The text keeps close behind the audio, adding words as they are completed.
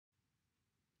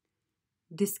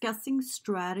Discussing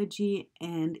strategy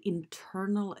and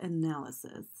internal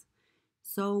analysis.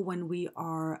 So, when we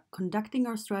are conducting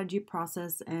our strategy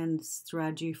process and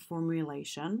strategy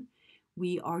formulation,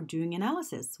 we are doing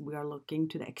analysis. We are looking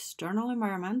to the external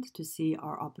environment to see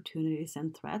our opportunities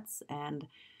and threats and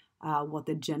what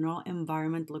the general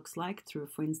environment looks like through,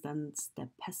 for instance, the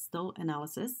pestle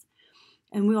analysis.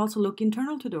 And we also look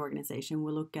internal to the organization.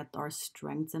 We look at our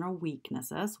strengths and our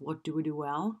weaknesses. What do we do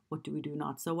well? What do we do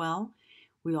not so well?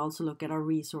 We also look at our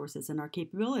resources and our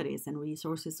capabilities. And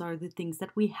resources are the things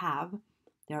that we have.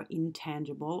 They're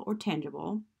intangible or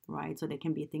tangible, right? So they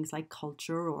can be things like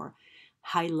culture or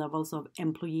high levels of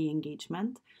employee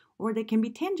engagement, or they can be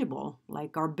tangible,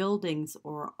 like our buildings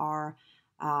or our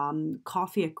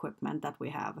coffee equipment that we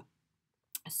have.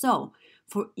 So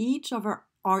for each of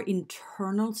our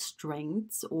internal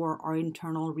strengths or our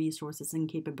internal resources and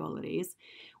capabilities,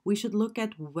 we should look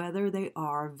at whether they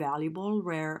are valuable,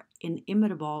 rare,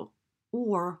 inimitable,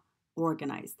 or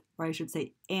organized, or I should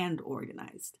say, and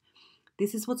organized.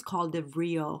 This is what's called the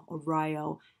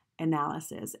VRIO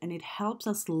analysis, and it helps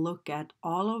us look at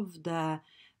all of the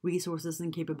resources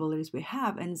and capabilities we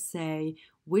have and say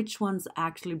which ones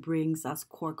actually brings us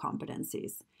core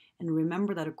competencies. And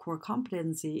remember that a core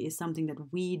competency is something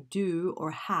that we do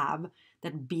or have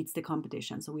that beats the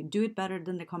competition. So we do it better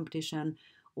than the competition,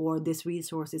 or this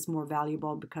resource is more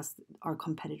valuable because our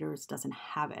competitors doesn't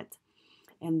have it.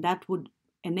 And that would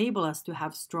enable us to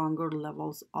have stronger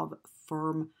levels of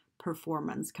firm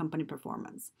performance, company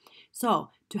performance. So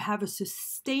to have a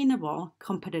sustainable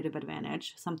competitive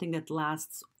advantage, something that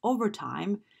lasts over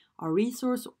time, our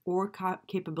resource or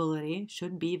capability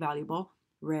should be valuable,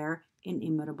 rare,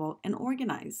 inimitable, and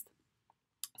organized.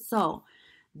 So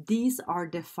these are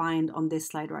defined on this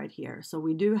slide right here. So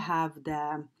we do have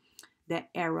the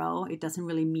arrow. It doesn't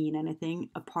really mean anything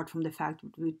apart from the fact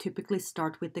that we typically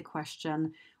start with the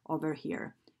question over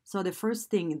here. So the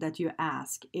first thing that you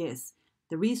ask is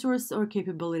the resource or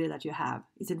capability that you have.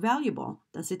 Is it valuable?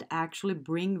 Does it actually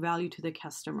bring value to the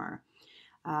customer?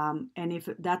 And if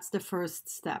that's the first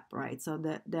step, right? So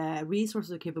the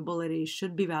resource or capability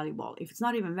should be valuable. If it's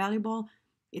not even valuable,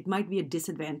 it might be a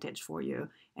disadvantage for you,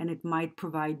 and it might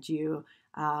provide you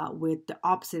with the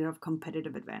opposite of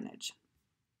competitive advantage.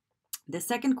 The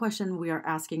second question we are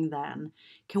asking then,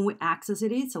 can we access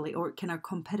it easily, or can our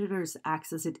competitors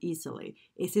access it easily?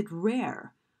 Is it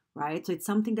rare, right? So it's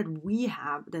something that we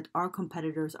have that our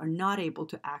competitors are not able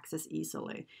to access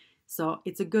easily. So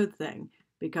it's a good thing,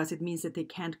 because it means that they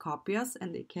can't copy us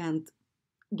and they can't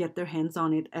get their hands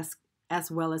on it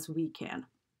as well as we can.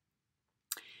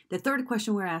 The third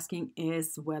question we're asking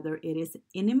is whether it is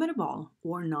inimitable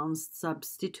or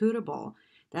non-substitutable.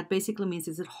 That basically means,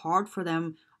 is it hard for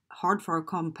our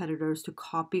competitors to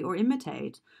copy or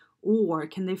imitate? Or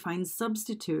can they find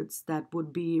substitutes that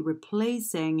would be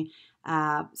replacing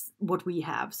what we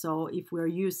have? So if we're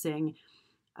using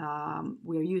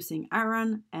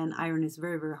iron, and iron is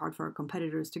very, very hard for our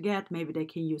competitors to get. Maybe they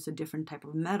can use a different type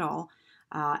of metal,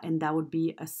 and that would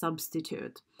be a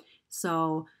substitute.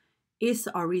 So is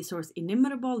our resource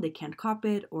inimitable, they can't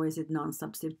copy it, or is it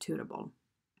non-substitutable?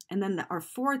 And then our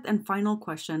fourth and final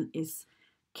question is,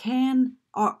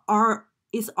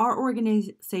 is our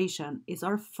organization, is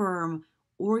our firm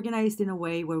organized in a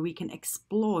way where we can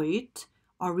exploit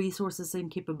our resources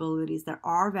and capabilities that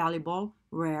are valuable,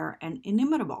 rare, and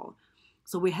inimitable?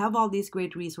 So we have all these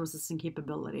great resources and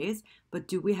capabilities, but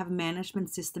do we have management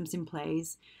systems in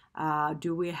place?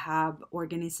 Do we have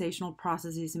organizational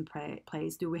processes in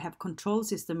place? Do we have control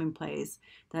system in place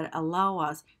that allow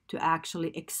us to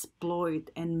actually exploit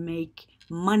and make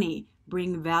money,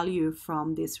 bring value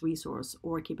from this resource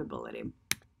or capability?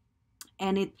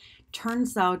 And it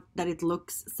turns out that it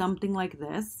looks something like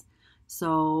this.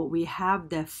 So we have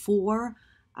the four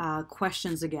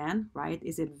questions again, right?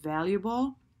 Is it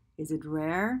valuable? Is it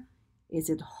rare? Is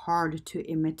it hard to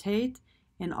imitate?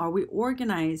 And are we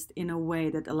organized in a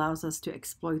way that allows us to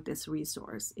exploit this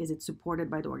resource? Is it supported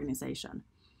by the organization,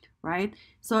 right?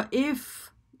 So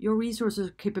if your resource or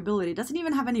capability doesn't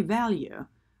even have any value,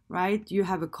 right? You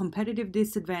have a competitive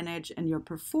disadvantage and your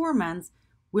performance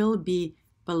will be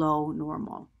below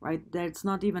normal, right? There's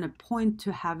not even a point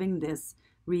to having this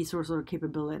resource or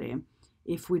capability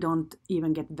if we don't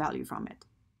even get value from it.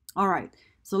 All right,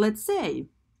 so let's say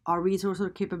our resource or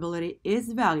capability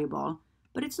is valuable,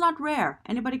 but it's not rare.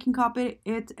 Anybody can copy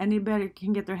it, anybody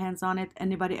can get their hands on it,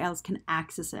 anybody else can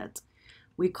access it.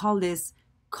 We call this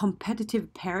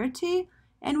competitive parity,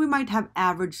 and we might have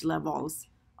average levels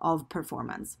of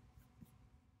performance.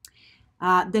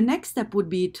 The next step would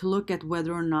be to look at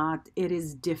whether or not it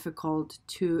is difficult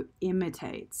to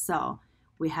imitate. So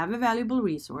we have a valuable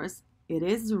resource. it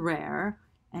is rare,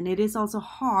 and it is also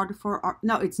hard for our,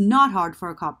 no, it's not hard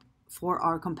for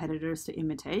our competitors to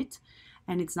imitate,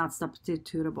 and it's not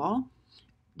substitutable.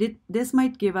 This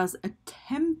might give us a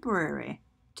temporary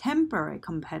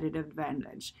competitive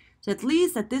advantage. So at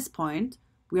least at this point,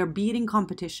 we are beating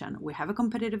competition. We have a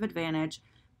competitive advantage,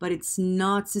 but it's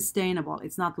not sustainable.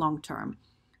 It's not long term.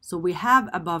 So we have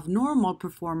above normal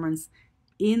performance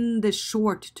in the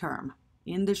short term.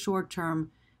 In the short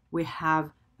term, we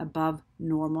have above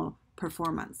normal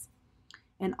performance.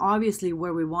 And obviously,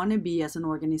 where we want to be as an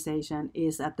organization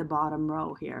is at the bottom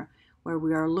row here, where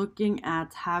we are looking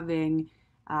at having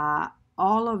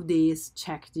all of these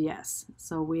checked yes.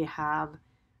 So we have,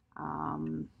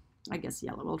 I guess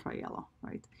yellow, we'll try yellow,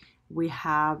 right? We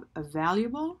have a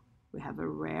valuable, we have a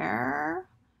rare,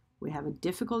 we have a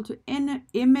difficult to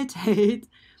imitate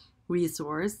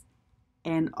resource.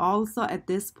 And also at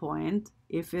this point,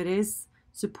 if it is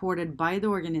supported by the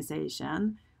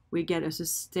organization, we get a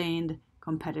sustained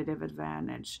competitive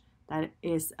advantage that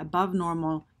is above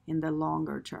normal in the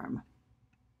longer term.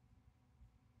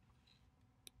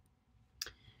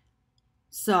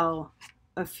 So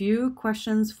a few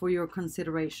questions for your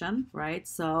consideration, right?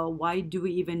 So why do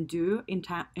we even do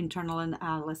internal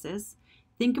analysis?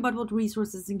 Think about what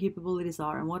resources and capabilities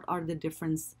are and what are the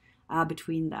difference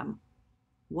between them.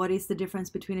 What is the difference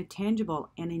between a tangible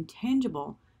and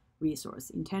intangible resource?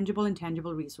 Intangible and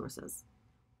tangible resources.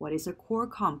 What is a core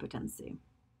competency?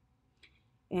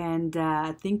 And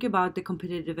think about the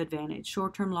competitive advantage,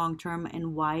 short-term, long-term,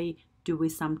 and why do we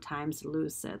sometimes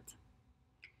lose it?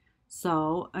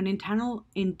 So an internal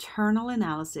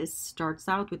analysis starts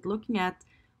out with looking at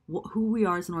who we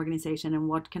are as an organization and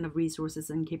what kind of resources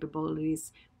and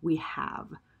capabilities we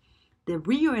have. The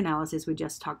VRIO analysis we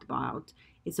just talked about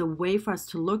is a way for us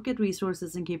to look at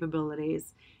resources and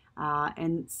capabilities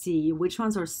and see which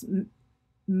ones are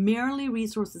merely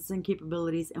resources and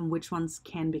capabilities and which ones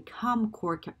can become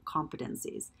core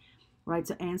competencies, right?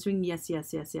 So answering yes,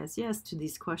 yes, yes, yes, yes to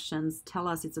these questions tell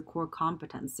us it's a core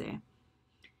competency.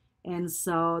 And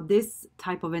so this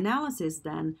type of analysis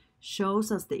then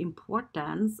shows us the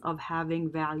importance of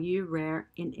having value, rare,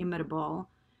 inimitable,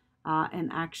 and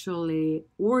actually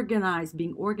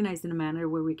being organized in a manner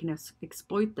where we can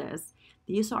exploit this.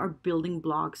 These are building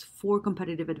blocks for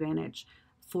competitive advantage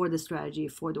for the strategy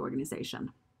for the organization.